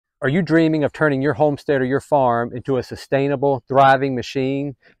Are you dreaming of turning your homestead or your farm into a sustainable, thriving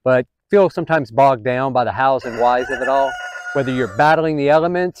machine, but feel sometimes bogged down by the hows and whys of it all? Whether you're battling the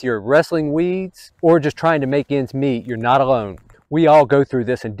elements, you're wrestling weeds, or just trying to make ends meet, you're not alone. We all go through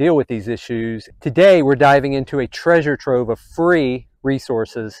this and deal with these issues. Today, we're diving into a treasure trove of free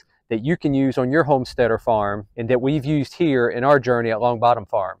resources that you can use on your homestead or farm and that we've used here in our journey at Long Bottom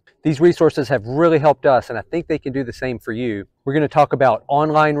Farm. These resources have really helped us, and I think they can do the same for you. We're going to talk about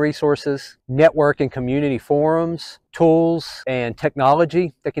online resources, network and community forums, tools and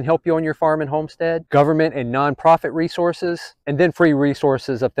technology that can help you on your farm and homestead, government and nonprofit resources, and then free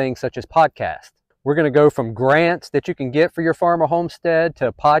resources of things such as podcasts. We're going to go from grants that you can get for your farm or homestead to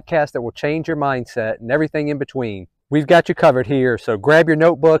a podcast that will change your mindset and everything in between. We've got you covered here, so grab your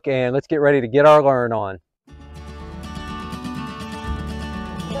notebook and let's get ready to get our learn on.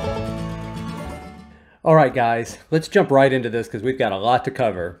 All right, guys, let's jump right into this because we've got a lot to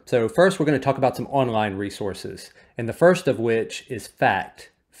cover. So first, we're going to talk about some online resources, and the first of which is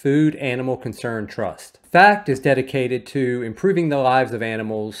FACT, Food Animal Concern Trust. FACT is dedicated to improving the lives of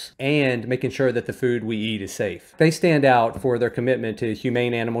animals and making sure that the food we eat is safe. They stand out for their commitment to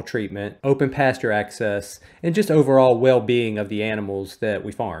humane animal treatment, open pasture access, and just overall well-being of the animals that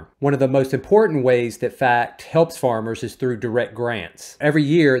we farm. One of the most important ways that FACT helps farmers is through direct grants. Every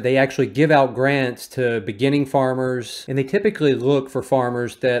year, they actually give out grants to beginning farmers, and they typically look for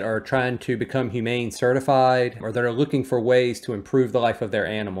farmers that are trying to become humane certified or that are looking for ways to improve the life of their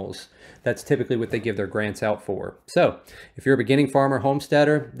animals. That's typically what they give their grants out for. So if you're a beginning farmer,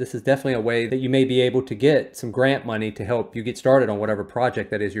 homesteader, this is definitely a way that you may be able to get some grant money to help you get started on whatever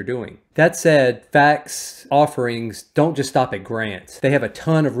project that is you're doing. That said, FACT's offerings don't just stop at grants. They have a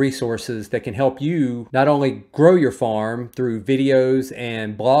ton of resources that can help you not only grow your farm through videos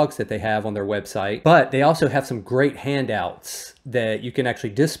and blogs that they have on their website, but they also have some great handouts that you can actually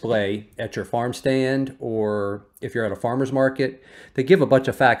display at your farm stand, or if you're at a farmer's market. They give a bunch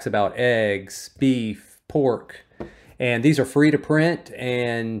of facts about eggs, beef, pork, and these are free to print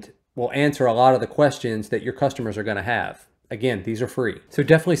and will answer a lot of the questions that your customers are going to have. Again, these are free. So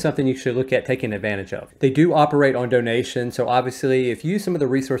definitely something you should look at taking advantage of. They do operate on donation. So obviously, if you use some of the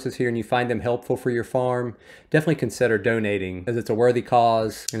resources here and you find them helpful for your farm, definitely consider donating, as it's a worthy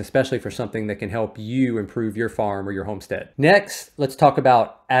cause, and especially for something that can help you improve your farm or your homestead. Next, let's talk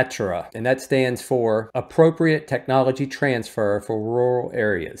about ATTRA, and that stands for Appropriate Technology Transfer for Rural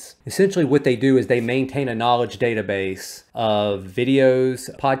Areas. Essentially what they do is they maintain a knowledge database of videos,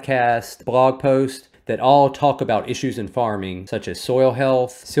 podcasts, blog posts, that all talk about issues in farming, such as soil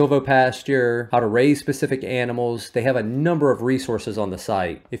health, silvopasture, how to raise specific animals. They have a number of resources on the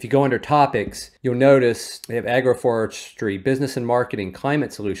site. If you go under topics, you'll notice they have agroforestry, business and marketing,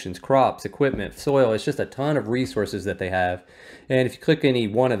 climate solutions, crops, equipment, soil. It's just a ton of resources that they have. And if you click any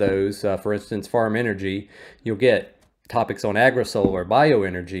one of those, for instance, farm energy, you'll get topics on agri-solar,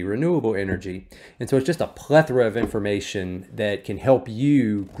 bioenergy, renewable energy. And so it's just a plethora of information that can help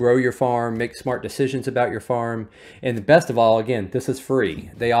you grow your farm, make smart decisions about your farm. And the best of all, again, this is free.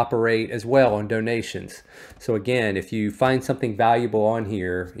 They operate as well on donations. So again, if you find something valuable on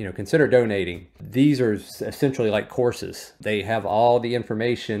here, consider donating. These are essentially like courses. They have all the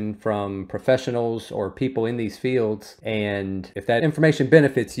information from professionals or people in these fields. And if that information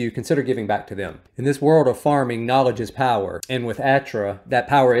benefits you, consider giving back to them. In this world of farming, knowledge is power. And with ATTRA, that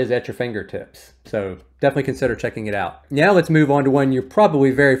power is at your fingertips. So definitely consider checking it out. Now let's move on to one you're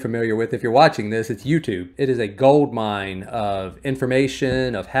probably very familiar with if you're watching this. It's YouTube. It is a gold mine of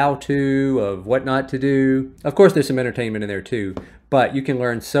information, of how-to, of what not to do. Of course, there's some entertainment in there too, but you can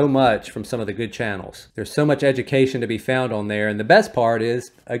learn so much from some of the good channels. There's so much education to be found on there, and the best part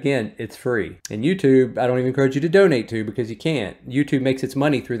is, again, it's free. And YouTube, I don't even encourage you to donate to because you can't. YouTube makes its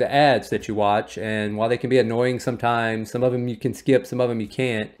money through the ads that you watch, and while they can be annoying sometimes, some of them you can skip, some of them you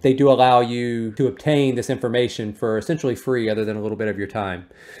can't, they do allow you to obtain this information for essentially free other than a little bit of your time.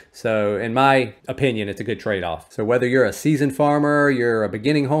 So in my opinion, it's a good trade-off. So whether you're a seasoned farmer, you're a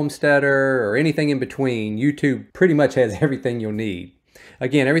beginning homesteader, or anything in between, YouTube pretty much has everything you'll need.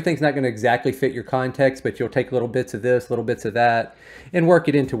 Again, everything's not going to exactly fit your context, but you'll take little bits of this, little bits of that, and work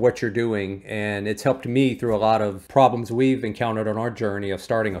it into what you're doing. And it's helped me through a lot of problems we've encountered on our journey of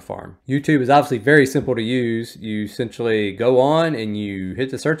starting a farm. YouTube is obviously very simple to use. You essentially go on and you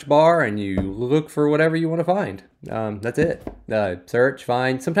hit the search bar and you look for whatever you want to find. That's it. Search,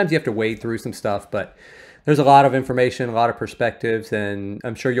 find. Sometimes you have to wade through some stuff, but there's a lot of information, a lot of perspectives, and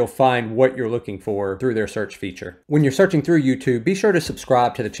I'm sure you'll find what you're looking for through their search feature. When you're searching through YouTube, be sure to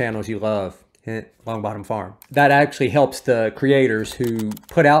subscribe to the channels you love. Hint, Long Bottom Farm. That actually helps the creators who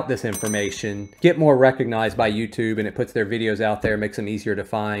put out this information get more recognized by YouTube, and it puts their videos out there, makes them easier to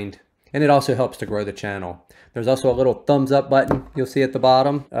find. And it also helps to grow the channel. There's also a little thumbs up button you'll see at the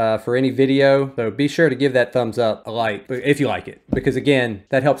bottom for any video. So be sure to give that thumbs up a like if you like it. Because again,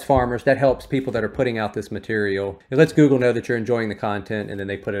 that helps farmers, that helps people that are putting out this material. It lets Google know that you're enjoying the content, and then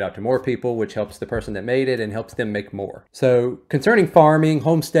they put it out to more people, which helps the person that made it and helps them make more. So concerning farming,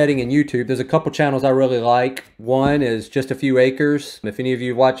 homesteading, and YouTube, there's a couple channels I really like. One is Just a Few Acres. If any of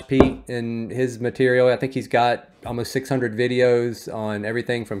you watch Pete and his material, I think he's got almost 600 videos on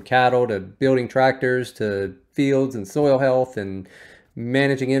everything from cattle to building tractors to fields and soil health and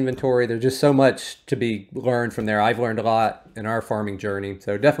managing inventory. There's just so much to be learned from there. I've learned a lot in our farming journey,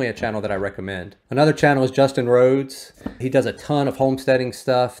 so definitely a channel that I recommend. Another channel is Justin Rhodes. He does a ton of homesteading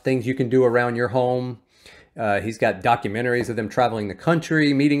stuff, things you can do around your home. He's got documentaries of them traveling the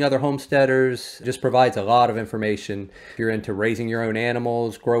country, meeting other homesteaders, just provides a lot of information. If you're into raising your own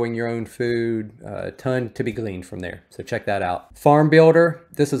animals, growing your own food, a ton to be gleaned from there. So check that out. Farm Builder,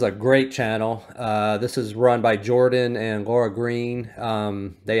 this is a great channel. This is run by Jordan and Laura Green.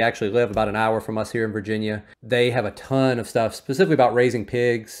 They actually live about an hour from us here in Virginia. They have a ton of stuff specifically about raising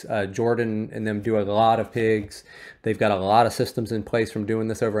pigs. Jordan and them do a lot of pigs. They've got a lot of systems in place from doing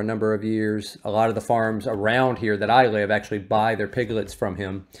this over a number of years. A lot of the farms around here that I live actually buy their piglets from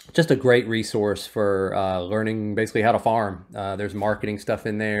him. Just a great resource for learning basically how to farm. There's marketing stuff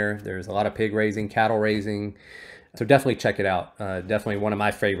in there. There's a lot of pig raising, cattle raising. So definitely check it out. Definitely one of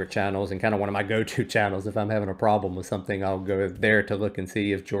my favorite channels and kind of one of my go-to channels. If I'm having a problem with something, I'll go there to look and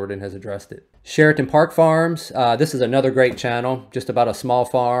see if Jordan has addressed it. Sheraton Park Farms. This is another great channel, just about a small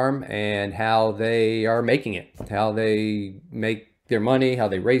farm and how they are making it, how they make their money, how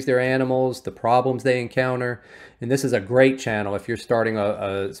they raise their animals, the problems they encounter. And this is a great channel if you're starting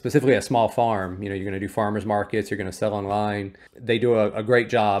specifically a small farm. You know, you're going to do farmers markets, you're going to sell online. They do a great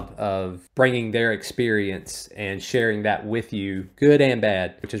job of bringing their experience and sharing that with you, good and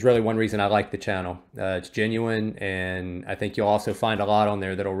bad, which is really one reason I like the channel. It's genuine, and I think you'll also find a lot on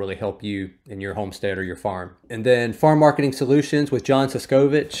there that'll really help you in your homestead or your farm. And then Farm Marketing Solutions with John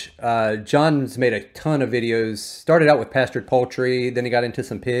Soskovich. John's made a ton of videos, started out with pastured poultry, then he got into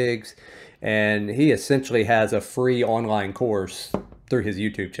some pigs. And he essentially has a free online course through his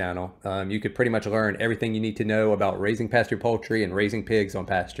YouTube channel. You could pretty much learn everything you need to know about raising pasture poultry and raising pigs on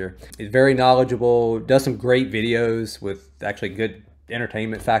pasture. He's very knowledgeable, does some great videos with actually good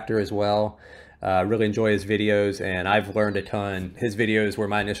entertainment factor as well. Really enjoy his videos, and I've learned a ton. His videos were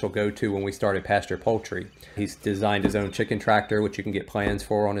my initial go-to when we started pasture poultry. He's designed his own chicken tractor, which you can get plans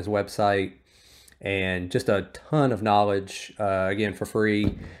for on his website, and just a ton of knowledge, again, for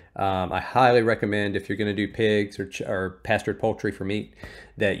free. I highly recommend if you're going to do pigs or pastured poultry for meat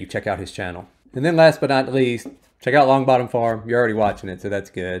that you check out his channel. And then last but not least, check out Long Bottom Farm. You're already watching it, so that's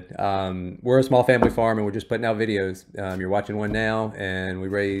good. We're a small family farm and we're just putting out videos. You're watching one now, and we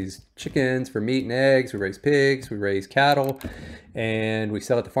raise chickens for meat and eggs. We raise pigs, we raise cattle, and we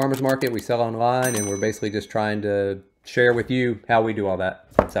sell at the farmer's market. We sell online, and we're basically just trying to share with you how we do all that.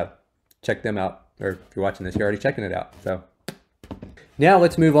 So check them out. Or if you're watching this, you're already checking it out. So now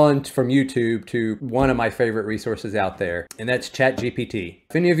let's move on from YouTube to one of my favorite resources out there, and that's ChatGPT.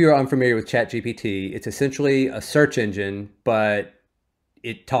 If any of you are unfamiliar with ChatGPT, it's essentially a search engine, but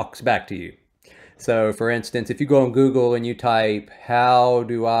it talks back to you. So for instance, if you go on Google and you type, "How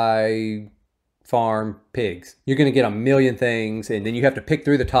do I farm pigs?" you're going to get a million things, and then you have to pick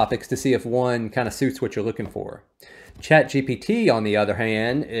through the topics to see if one kind of suits what you're looking for. ChatGPT, on the other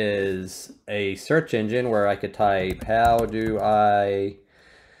hand, is a search engine where I could type, "How do I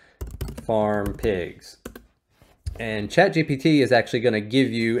farm pigs?" And ChatGPT is actually going to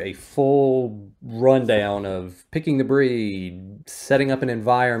give you a full rundown of picking the breed, setting up an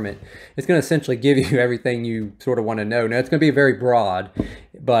environment. It's going to essentially give you everything you sort of want to know. Now, it's going to be very broad,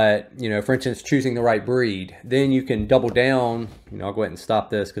 but, you know, for instance, choosing the right breed. Then you can double down. You know, I'll go ahead and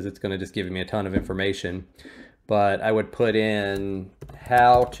stop this because it's going to just give me a ton of information. But I would put in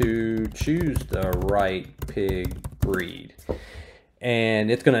how to choose the right pig breed.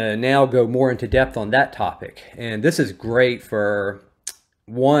 And it's going to now go more into depth on that topic. And this is great for,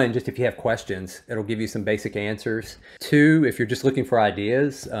 one, just if you have questions, it'll give you some basic answers. Two, if you're just looking for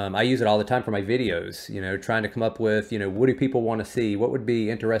ideas, I use it all the time for my videos, you know, trying to come up with, you know, what do people want to see? What would be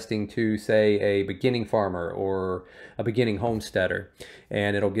interesting to, say, a beginning farmer or a beginning homesteader?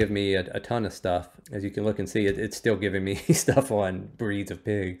 And it'll give me a ton of stuff. As you can look and see, it's still giving me stuff on breeds of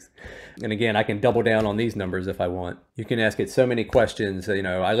pigs. And again, I can double down on these numbers if I want. You can ask it so many questions. You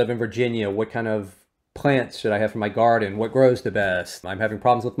know, I live in Virginia. What kind of plants should I have for my garden? What grows the best? I'm having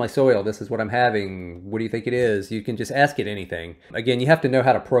problems with my soil. This is what I'm having. What do you think it is? You can just ask it anything. Again, you have to know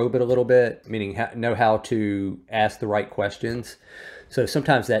how to probe it a little bit, meaning know how to ask the right questions. So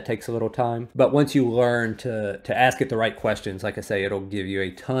sometimes that takes a little time, but once you learn to ask it the right questions, like I say, it'll give you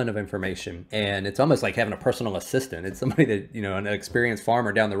a ton of information, and it's almost like having a personal assistant. It's somebody that, you know, an experienced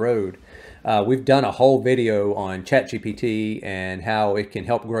farmer down the road. We've done a whole video on ChatGPT and how it can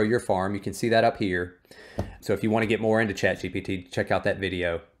help grow your farm. You can see that up here. So if you want to get more into ChatGPT, check out that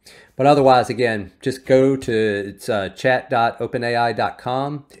video. But otherwise, again, just go to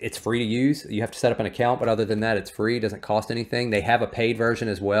chat.openai.com. It's free to use. You have to set up an account, but other than that, it's free. It doesn't cost anything. They have a paid version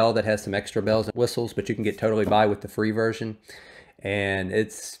as well that has some extra bells and whistles, but you can get totally by with the free version. And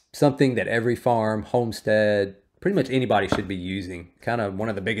it's something that every farm, homestead, pretty much anybody should be using. Kind of one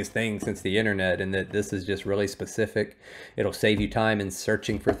of the biggest things since the internet, and that this is just really specific. It'll save you time in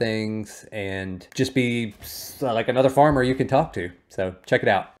searching for things and just be like another farmer you can talk to. So check it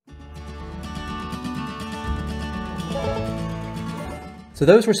out. So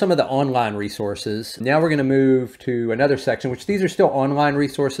those were some of the online resources. Now we're going to move to another section, which these are still online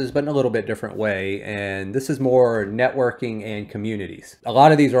resources, but in a little bit different way. And this is more networking and communities. A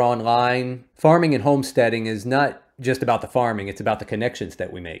lot of these are online. Farming and homesteading is not just about the farming, it's about the connections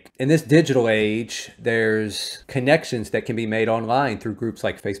that we make. In this digital age, there's connections that can be made online through groups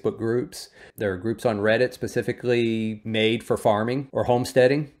like Facebook groups. There are groups on Reddit specifically made for farming or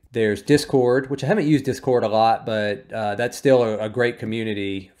homesteading. There's Discord, which I haven't used Discord a lot, but that's still a great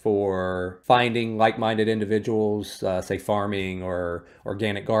community for finding like-minded individuals, say farming or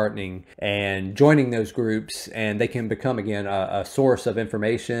organic gardening, and joining those groups. And they can become, again, a source of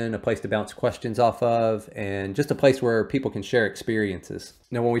information, a place to bounce questions off of, and just a place where people can share experiences.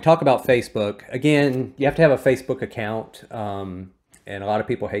 Now, when we talk about Facebook, again, you have to have a Facebook account. And a lot of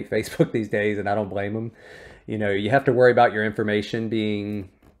people hate Facebook these days, and I don't blame them. You know, you have to worry about your information being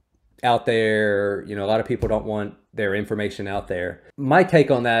out there. You know, a lot of people don't want their information out there. My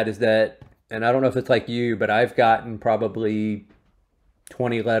take on that is that, and I don't know if it's like you, but I've gotten probably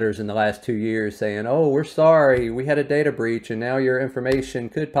 20 letters in the last 2 years saying, oh, we're sorry, we had a data breach and now your information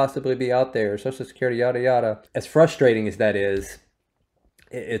could possibly be out there, Social Security, yada, yada. As frustrating as that is,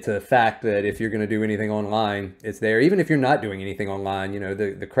 it's a fact that if you're going to do anything online, it's there. Even if you're not doing anything online, you know,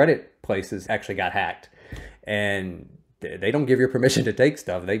 the credit places actually got hacked. And they don't give you permission to take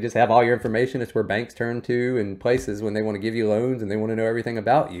stuff. They just have all your information. It's where banks turn to and places when they want to give you loans and they want to know everything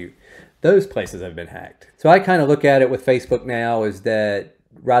about you. Those places have been hacked. So I kind of look at it with Facebook now is that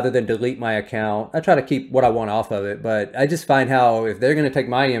rather than delete my account, I try to keep what I want off of it, but I just find how if they're going to take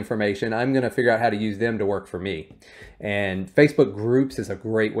my information, I'm going to figure out how to use them to work for me. And Facebook groups is a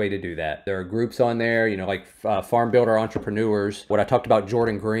great way to do that. There are groups on there, you know, like Farm Builder Entrepreneurs. What I talked about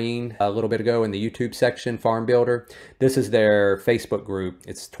Jordan Green a little bit ago in the YouTube section, Farm Builder. This is their Facebook group.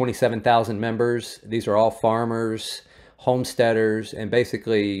 It's 27,000 members. These are all farmers, homesteaders, and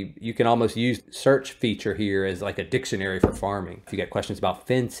basically you can almost use the search feature here as like a dictionary for farming. If you get questions about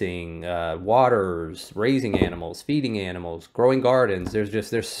fencing, waters, raising animals, feeding animals, growing gardens,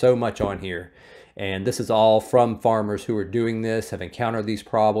 there's so much on here. And this is all from farmers who are doing this, have encountered these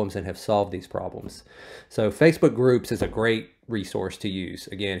problems, and have solved these problems. So Facebook groups is a great resource to use.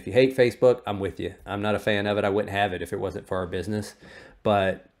 Again, if you hate Facebook, I'm with you. I'm not a fan of it. I wouldn't have it if it wasn't for our business.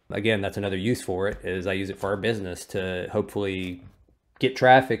 But again, that's another use for it, is I use it for our business to hopefully get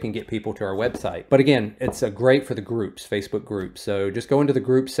traffic and get people to our website. But again, it's great for the groups, Facebook groups. So just go into the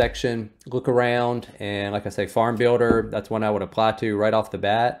group section, look around, and like I say, Farm Builder, that's one I would apply to right off the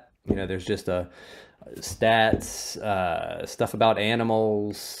bat. You know, there's just stats, stuff about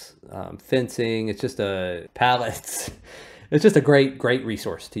animals, fencing. It's just pallets. It's just a great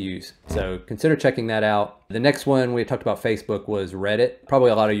resource to use. So consider checking that out. The next one we talked about Facebook was Reddit. Probably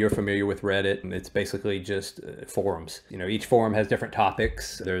a lot of you are familiar with Reddit. It's basically just forums. You know, each forum has different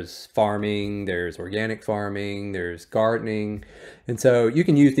topics. There's farming, there's organic farming, there's gardening. And so you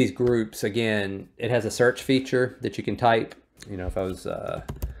can use these groups. Again, it has a search feature that you can type. You know, if I was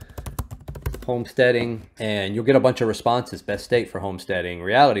homesteading, and you'll get a bunch of responses. Best state for homesteading,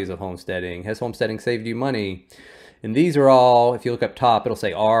 realities of homesteading, has homesteading saved you money? And these are all, if you look up top, it'll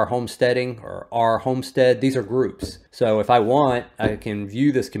say our homesteading or our homestead. These are groups. So if I want, I can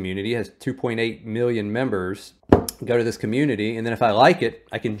view this community. It has 2.8 million members. Go to this community, and then if I like it,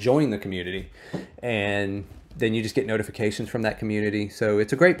 I can join the community. And then you just get notifications from that community. So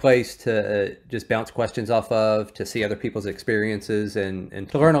it's a great place to just bounce questions off of, to see other people's experiences and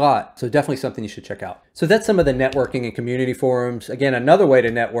to learn a lot. So definitely something you should check out. So that's some of the networking and community forums. Again, another way to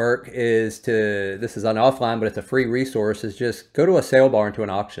network is this is on offline, but it's a free resource, is just go to a sale barn to an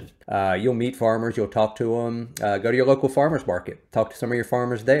auction. You'll meet farmers, you'll talk to them, go to your local farmer's market, talk to some of your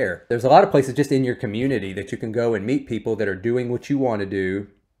farmers there. There's a lot of places just in your community that you can go and meet people that are doing what you want to do.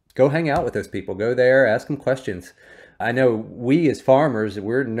 Go hang out with those people, go there, ask them questions. I know we as farmers,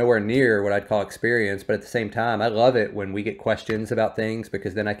 we're nowhere near what I'd call experienced, but at the same time, I love it when we get questions about things,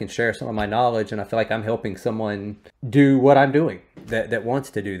 because then I can share some of my knowledge and I feel like I'm helping someone do what I'm doing that wants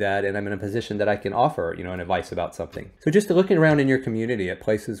to do that, and I'm in a position that I can offer, an advice about something. So just looking around in your community at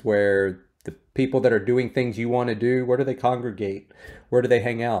places where the people that are doing things you want to do, where do they congregate? Where do they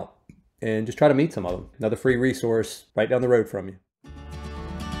hang out? And just try to meet some of them. Another free resource right down the road from you.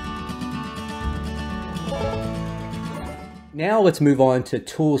 Now let's move on to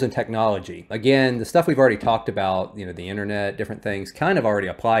tools and technology. Again, the stuff we've already talked about, the internet, different things kind of already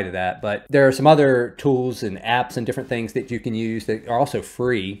apply to that, but there are some other tools and apps and different things that you can use that are also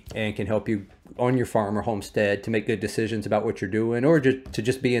free and can help you on your farm or homestead to make good decisions about what you're doing, or to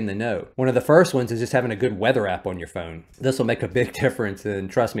just be in the know. One of the first ones is just having a good weather app on your phone. This will make a big difference,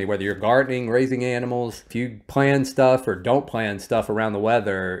 and trust me, whether you're gardening, raising animals, if you plan stuff or don't plan stuff around the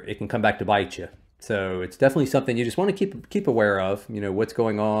weather, it can come back to bite you. So it's definitely something you just want to keep aware of, what's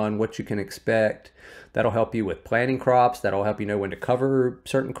going on, what you can expect. That'll help you with planting crops. That'll help you know when to cover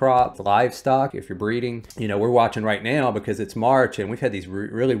certain crops, livestock, if you're breeding. We're watching right now because it's March and we've had these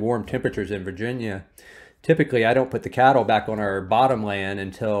really warm temperatures in Virginia. Typically, I don't put the cattle back on our bottom land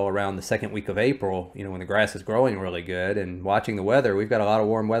until around the second week of April, when the grass is growing really good. And watching the weather, we've got a lot of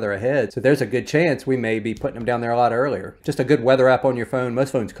warm weather ahead. So there's a good chance we may be putting them down there a lot earlier. Just a good weather app on your phone.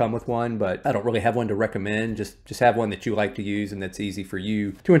 Most phones come with one, but I don't really have one to recommend. Just have one that you like to use and that's easy for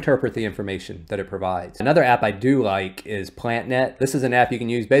you to interpret the information that it provides. Another app I do like is PlantNet. This is an app you can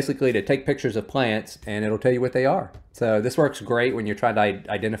use basically to take pictures of plants and it'll tell you what they are. So this works great when you're trying to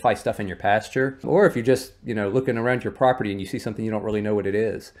identify stuff in your pasture, or if you're just, looking around your property and you see something you don't really know what it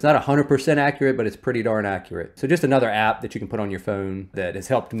is. It's not 100% accurate, but it's pretty darn accurate. So just another app that you can put on your phone that has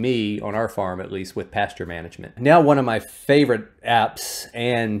helped me on our farm, at least with pasture management. Now, one of my favorite apps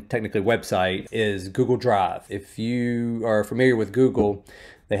and technically website is Google Drive. If you are familiar with Google,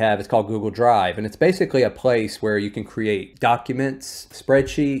 it's called Google Drive, and it's basically a place where you can create documents,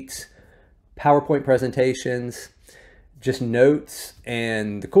 spreadsheets, PowerPoint presentations, just notes.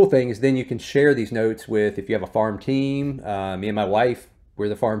 And the cool thing is then you can share these notes with, if you have a farm team, me and my wife, we're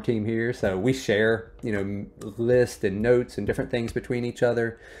the farm team here. So we share, lists and notes and different things between each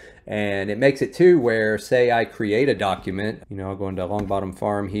other. And it makes it too where, say I create a document, I'll go into Long Bottom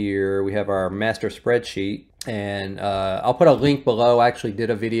Farm here. We have our master spreadsheet. And I'll put a link below. I actually did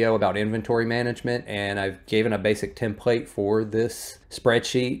a video about inventory management and I've given a basic template for this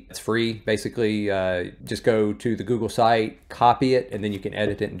spreadsheet. It's free. Basically, just go to the Google site, copy it, and then you can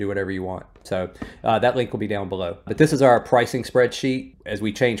edit it and do whatever you want. So that link will be down below. But this is our pricing spreadsheet. As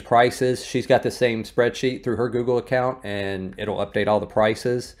we change prices, she's got the same spreadsheet through her Google account and it'll update all the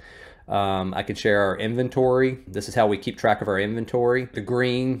prices. I can share our inventory. This is how we keep track of our inventory. The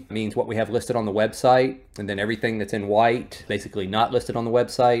green means what we have listed on the website, and then everything that's in white, basically not listed on the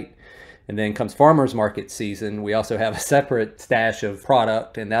website. And then comes farmers market season. We also have a separate stash of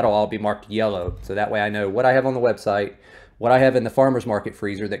product, and that'll all be marked yellow. So that way I know what I have on the website, what I have in the farmers market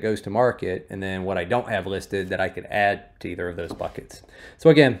freezer that goes to market, and then what I don't have listed that I could add to either of those buckets. So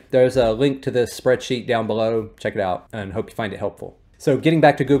again, there's a link to this spreadsheet down below. Check it out and hope you find it helpful. So getting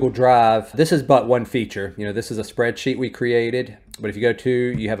back to Google Drive, this is but one feature. This is a spreadsheet we created, but if you go to,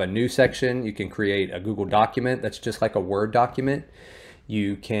 you have a new section, you can create a Google document that's just like a Word document.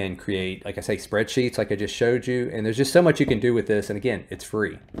 You can create, like I say, spreadsheets like I just showed you, and there's just so much you can do with this. And again, it's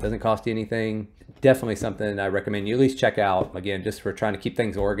free. It doesn't cost you anything. Definitely something I recommend you at least check out, again, just for trying to keep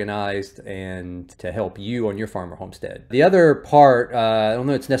things organized and to help you on your farm or homestead. The other part, I don't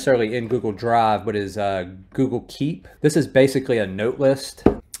know it's necessarily in Google Drive, but is Google Keep. This is basically a note list.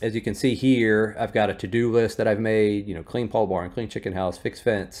 As you can see here, I've got a to-do list that I've made, clean pole barn, clean chicken house, fix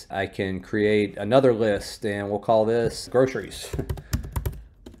fence. I can create another list and we'll call this groceries.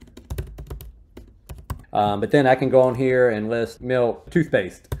 But then I can go on here and list milk,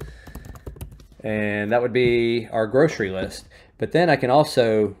 toothpaste. And that would be our grocery list. But then I can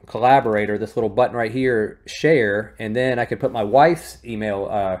also collaborate, or this little button right here, share, and then I can put my wife's email,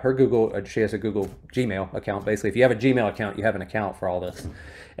 her Google, she has a Google Gmail account. Basically, if you have a Gmail account, you have an account for all this.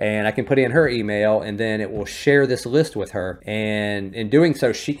 And I can put in her email, and then it will share this list with her. And in doing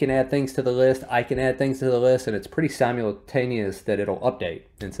so, she can add things to the list, I can add things to the list, and it's pretty simultaneous that it'll update.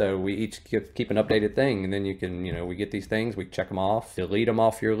 And so we each keep an updated thing, and then you can, we get these things, we check them off, delete them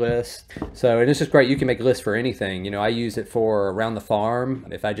off your list. So, and it's just great. You can make lists for anything. I use it for around the farm.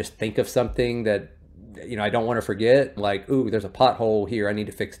 If I just think of something that I don't want to forget, like, ooh, there's a pothole here, I need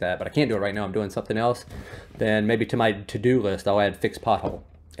to fix that, but I can't do it right now, I'm doing something else, then maybe to my to-do list, I'll add fix pothole.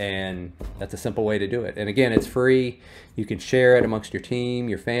 And that's a simple way to do it. And again, it's free. You can share it amongst your team,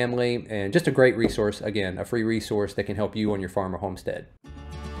 your family, and just a great resource. Again, a free resource that can help you on your farm or homestead.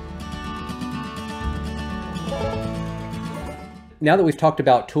 Now that we've talked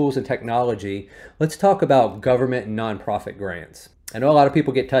about tools and technology, let's talk about government and nonprofit grants. I know a lot of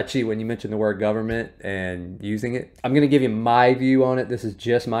people get touchy when you mention the word government and using it. I'm going to give you my view on it. This is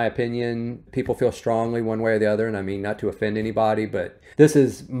just my opinion. People feel strongly one way or the other, and I mean not to offend anybody, but this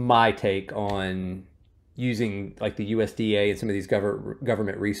is my take on using like the USDA and some of these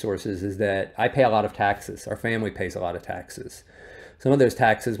government resources. Is that I pay a lot of taxes. Our family pays a lot of taxes. Some of those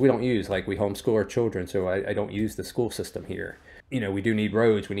taxes we don't use, like we homeschool our children, so I don't use the school system here. We do need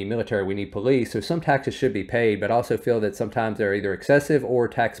roads, we need military, we need police, so some taxes should be paid, but I also feel that sometimes they're either excessive or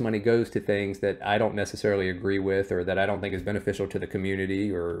tax money goes to things that I don't necessarily agree with or that I don't think is beneficial to the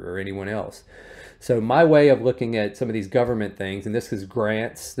community or anyone else. So my way of looking at some of these government things, and this is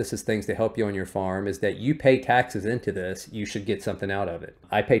grants, this is things to help you on your farm, is that you pay taxes into this, you should get something out of it.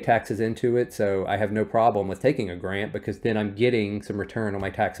 I pay taxes into it, so I have no problem with taking a grant because then I'm getting some return on my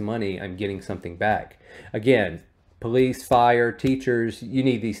tax money, I'm getting something back. Again, police, fire, teachers, you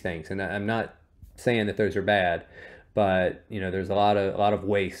need these things. And I'm not saying that those are bad, but there's a lot of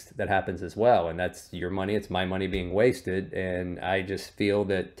waste that happens as well. And that's your money, it's my money being wasted. And I just feel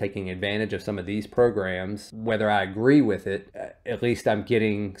that taking advantage of some of these programs, whether I agree with it, at least I'm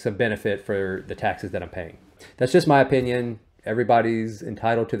getting some benefit for the taxes that I'm paying. That's just my opinion. Everybody's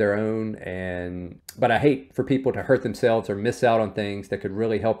entitled to their own, but I hate for people to hurt themselves or miss out on things that could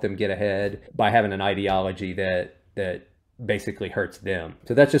really help them get ahead by having an ideology that basically hurts them.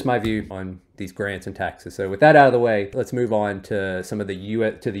 So that's just my view on these grants and taxes. So with that out of the way, let's move on to some of the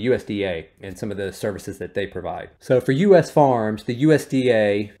USDA and some of the services that they provide. So for US farms, the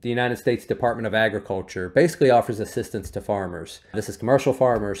USDA, the United States Department of Agriculture, basically offers assistance to farmers. This is commercial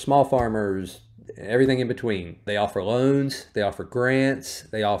farmers, small farmers, everything in between. They offer loans, they offer grants,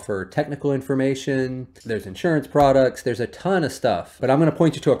 they offer technical information, there's insurance products, there's a ton of stuff. But I'm going to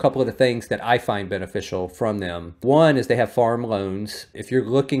point you to a couple of the things that I find beneficial from them. One is they have farm loans. If you're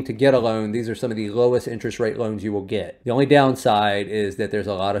looking to get a loan, these are some of the lowest interest rate loans you will get. The only downside is that there's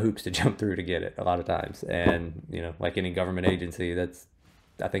a lot of hoops to jump through to get it a lot of times. And, like any government agency, that's,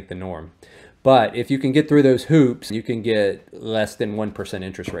 I think, the norm. But if you can get through those hoops, you can get less than 1%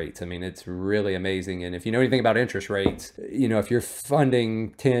 interest rates. I mean, it's really amazing. And if you know anything about interest rates, if you're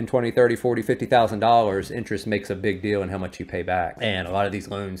funding $10, $20, $30, $40, $50,000, interest makes a big deal in how much you pay back. And a lot of these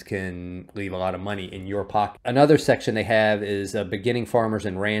loans can leave a lot of money in your pocket. Another section they have is beginning farmers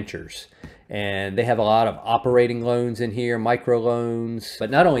and ranchers. And they have a lot of operating loans in here, micro loans. But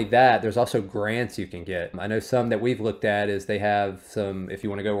not only that, there's also grants you can get. I know some that we've looked at is they have some, if you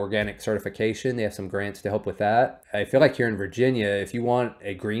want to go organic certification, they have some grants to help with that. I feel like here in Virginia, if you want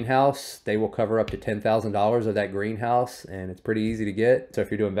a greenhouse, they will cover up to $10,000 of that greenhouse, and it's pretty easy to get. So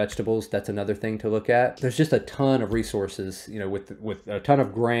if you're doing vegetables, that's another thing to look at. There's just a ton of resources, with a ton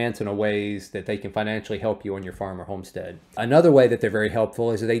of grants and a ways that they can financially help you on your farm or homestead. Another way that they're very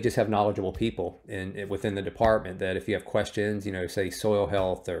helpful is that they just have knowledgeable people within the department that if you have questions, say soil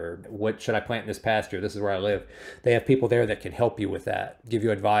health or what should I plant in this pasture, this is where I live, they have people there that can help you with that, give you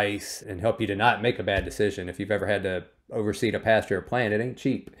advice and help you to not make a bad decision. If you've ever had to oversee a pasture or plant, it ain't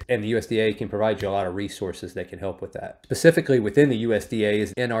cheap. And the USDA can provide you a lot of resources that can help with that. Specifically within the USDA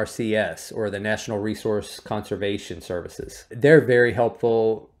is NRCS, or the National Resource Conservation Services. They're very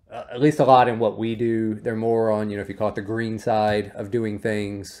helpful. At least a lot in what we do. They're more on, if you call it the green side of doing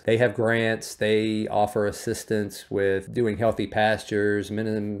things. They have grants. They offer assistance with doing healthy pastures,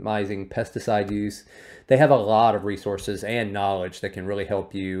 minimizing pesticide use. They have a lot of resources and knowledge that can really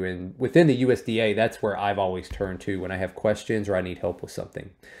help you. And within the USDA, that's where I've always turned to when I have questions or I need help with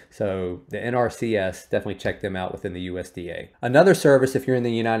something. So the NRCS, definitely check them out within the USDA. Another service, if you're in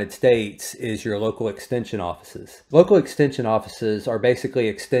the United States, is your local extension offices. Local extension offices are basically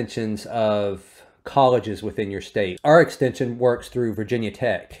extensions of colleges within your state. Our extension works through Virginia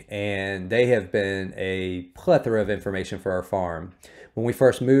Tech, and they have been a plethora of information for our farm. When we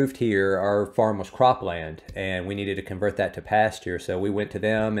first moved here, our farm was cropland, and we needed to convert that to pasture. So we went to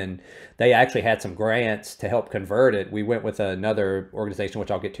them, and they actually had some grants to help convert it. We went with another organization,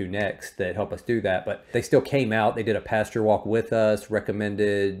 which I'll get to next, that helped us do that. But they still came out. They did a pasture walk with us,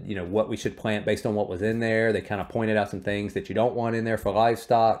 recommended, what we should plant based on what was in there. They kind of pointed out some things that you don't want in there for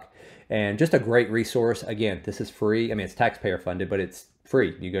livestock. And just a great resource. Again, this is free. I mean, it's taxpayer funded, but it's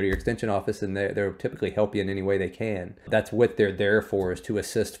free. You go to your extension office and they'll typically help you in any way they can. That's what they're there for, is to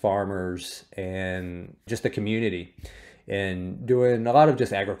assist farmers and just the community and doing a lot of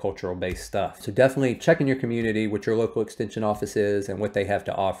just agricultural based stuff. So definitely check in your community what your local extension office is and what they have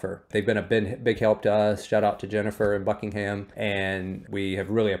to offer. They've been a big help to us. Shout out to Jennifer in Buckingham, and we have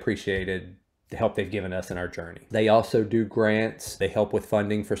really appreciated the help they've given us in our journey. They also do grants. They help with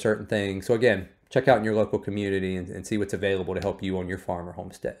funding for certain things. So again, check out in your local community and see what's available to help you on your farm or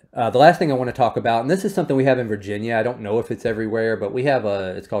homestead. The last thing I want to talk about, and this is something we have in Virginia. I don't know if it's everywhere, but we have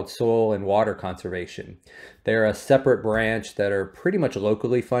it's called soil and water conservation. They're a separate branch that are pretty much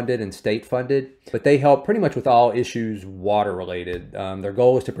locally funded and state funded, but they help pretty much with all issues water related. Their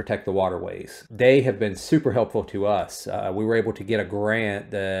goal is to protect the waterways. They have been super helpful to us. We were able to get a grant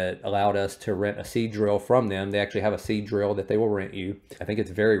that allowed us to rent a seed drill from them. They actually have a seed drill that they will rent you. I think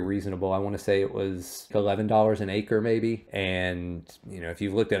it's very reasonable. I want to say it was $11 an acre maybe. And if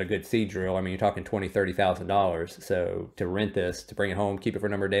you've looked at a good seed drill, I mean, you're talking $20,000, $30,000. So to rent this, to bring it home, keep it for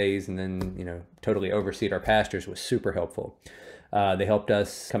a number of days, and then, totally overseed our pastures was super helpful. They helped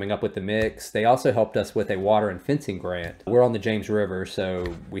us coming up with the mix. They also helped us with a water and fencing grant. We're on the James River,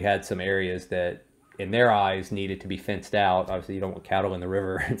 so we had some areas that in their eyes needed to be fenced out. Obviously you don't want cattle in the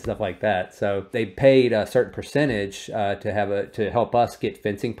river and stuff like that. So they paid a certain percentage to help us get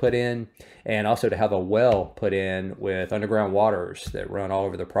fencing put in, and also to have a well put in with underground waters that run all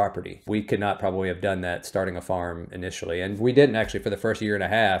over the property. We could not probably have done that starting a farm initially. And we didn't actually. For the first year and a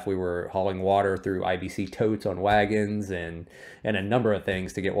half, we were hauling water through IBC totes on wagons and a number of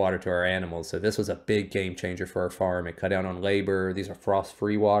things to get water to our animals. So this was a big game changer for our farm. It cut down on labor. These are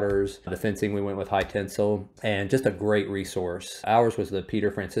frost-free waters. The fencing, we went with high tensile, and just a great resource. Ours was the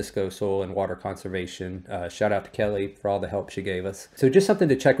Peter Francisco Soil and Water Conservation. Shout out to Kelly for all the help she gave us. So just something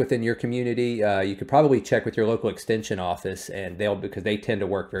to check within your community. You could probably check with your local extension office, and because they tend to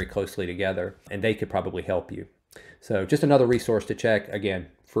work very closely together, and they could probably help you. So just another resource to check. Again,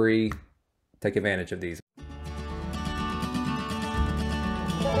 free. Take advantage of these.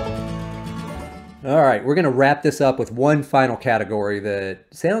 All right, we're going to wrap this up with one final category that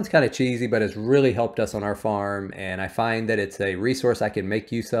sounds kind of cheesy, but has really helped us on our farm. And I find that it's a resource I can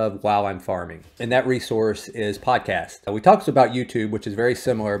make use of while I'm farming. And that resource is podcast. We talked about YouTube, which is very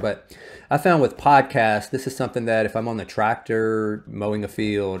similar, but I found with podcast, this is something that if I'm on the tractor mowing a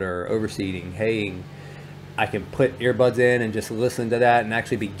field or overseeding, haying, I can put earbuds in and just listen to that and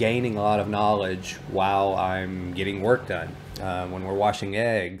actually be gaining a lot of knowledge while I'm getting work done. When we're washing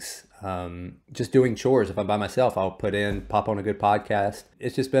eggs, just doing chores. If I'm by myself, I'll pop on a good podcast.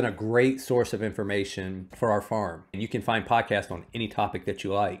 It's just been a great source of information for our farm. And you can find podcasts on any topic that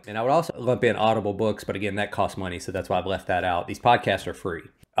you like. And I would also lump in Audible books, but again, that costs money. So that's why I've left that out. These podcasts are free.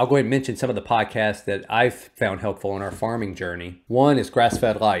 I'll go ahead and mention some of the podcasts that I've found helpful on our farming journey. One is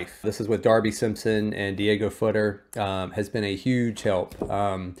Grass-Fed Life. This is with Darby Simpson and Diego Footer. Has been a huge help.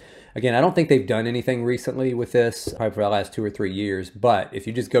 Again, I don't think they've done anything recently with this, probably for the last 2 or 3 years, but if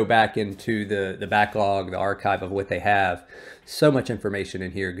you just go back into the backlog, the archive of what they have, so much information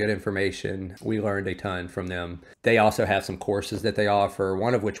in here, good information. We learned a ton from them. They also have some courses that they offer,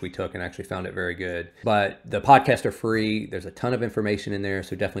 one of which we took and actually found it very good. But the podcasts are free. There's a ton of information in there,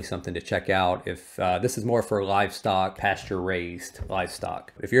 so definitely something to check out. If this is more for livestock, pasture-raised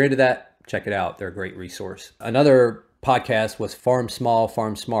livestock. If you're into that, check it out. They're a great resource. Another podcast was Farm Small,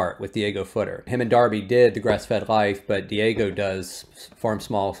 Farm Smart with Diego Footer. Him and Darby did the Grass-Fed Life, but Diego does Farm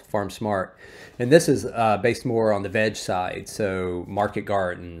Small, Farm Smart. And this is based more on the veg side. So market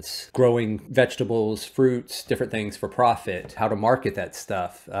gardens, growing vegetables, fruits, different things for profit, how to market that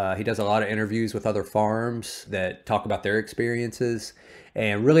stuff. He does a lot of interviews with other farms that talk about their experiences.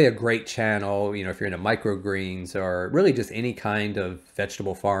 And really a great channel, if you're into microgreens or really just any kind of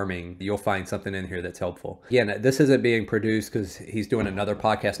vegetable farming, you'll find something in here that's helpful. Again, this isn't being produced because he's doing another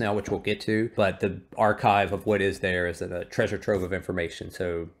podcast now, which we'll get to, but the archive of what is there is a treasure trove of information.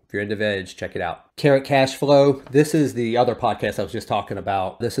 So if you're into veg, check it out. Carrot Cash Flow. This is the other podcast I was just talking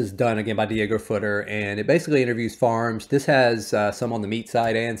about. This is done again by Diego Footer, and it basically interviews farms. This has some on the meat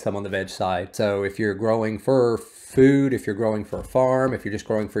side and some on the veg side. So if you're growing for food if you're growing for a farm, if you're just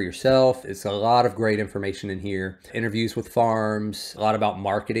growing for yourself. It's a lot of great information in here. Interviews with farms, a lot about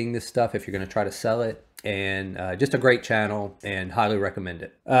marketing this stuff if you're going to try to sell it. And just a great channel and highly recommend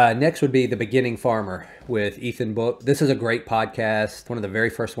it. Next would be The Beginning Farmer with Ethan Book. This is a great podcast, one of the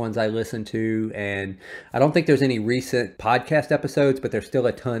very first ones I listened to, and I don't think there's any recent podcast episodes, but there's still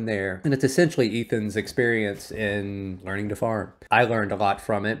a ton there. And it's essentially Ethan's experience in learning to farm. I learned a lot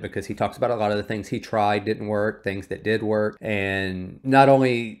from it because he talks about a lot of the things he tried didn't work, things that did work. And not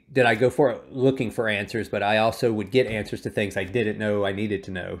only did I go for it looking for answers, but I also would get answers to things I didn't know I needed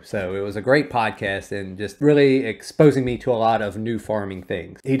to know. So it was a great podcast and just really exposing me to a lot of new farming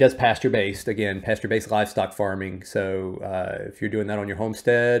things. He does pasture-based, again, pasture-based livestock farming. So if you're doing that on your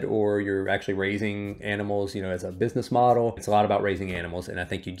homestead or you're actually raising animals, you know, as a business model, it's a lot about raising animals, and I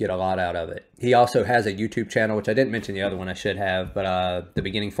think you'd get a lot out of it. He also has a YouTube channel, which I didn't mention the other one, I should have, but The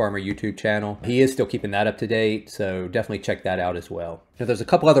Beginning Farmer YouTube channel. He is still keeping that up to date, so definitely check that out as well. Now, there's a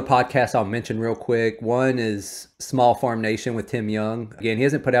couple other podcasts I'll mention real quick. One is Small Farm Nation with Tim Young. Again, he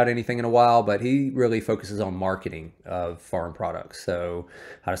hasn't put out anything in a while, but he really focuses on marketing of farm products. So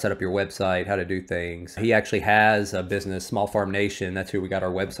how to set up your website, how to do things. He actually has a business, Small Farm Nation. That's who we got our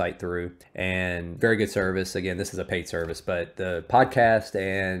website through, and very good service. Again, this is a paid service, but the podcast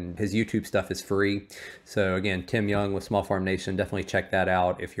and his YouTube stuff is free. So again, Tim Young with Small Farm Nation, definitely check that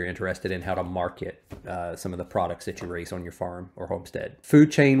out if you're interested in how to market some of the products that you raise on your farm or homestead.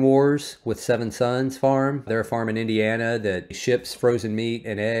 Food Chain Wars with Seven Sons Farm. They're a farm in Indiana that ships frozen meat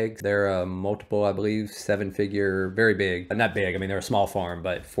and eggs. They're a multiple, I believe, seven-figure, very big. Not big, I mean, they're a small farm,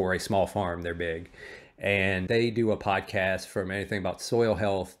 but for a small farm, they're big. And they do a podcast from anything about soil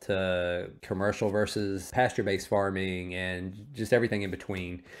health to commercial versus pasture-based farming and just everything in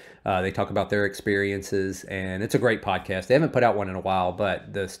between. They talk about their experiences, and it's a great podcast. They haven't put out one in a while,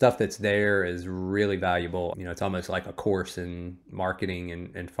 but the stuff that's there is really valuable. You know, it's almost like a course in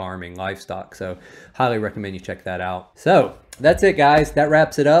marketing and farming livestock. So highly recommend you check that out. So that's it, guys. That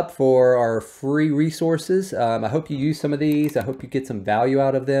wraps it up for our free resources. I hope you use some of these. I hope you get some value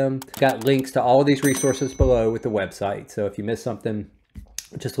out of them. Got links to all of these resources below with the website. So if you missed something,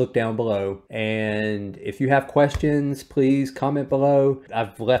 just look down below. And if you have questions, please comment below.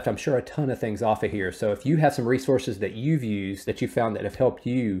 I've left, I'm sure, a ton of things off of here. So if you have some resources that you've used that you found that have helped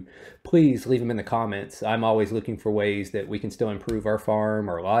you, please leave them in the comments. I'm always looking for ways that we can still improve our farm,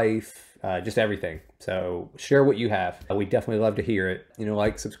 our life, just everything. So share what you have. We definitely love to hear it. You know,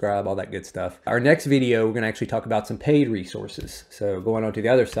 like, subscribe, all that good stuff. Our next video, we're going to actually talk about some paid resources. So going on to the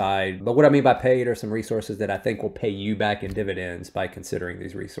other side. But what I mean by paid are some resources that I think will pay you back in dividends by considering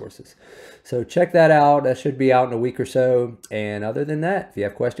these resources. So check that out. That should be out in a week or so. And other than that, if you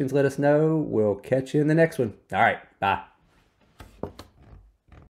have questions, let us know. We'll catch you in the next one. All right. Bye.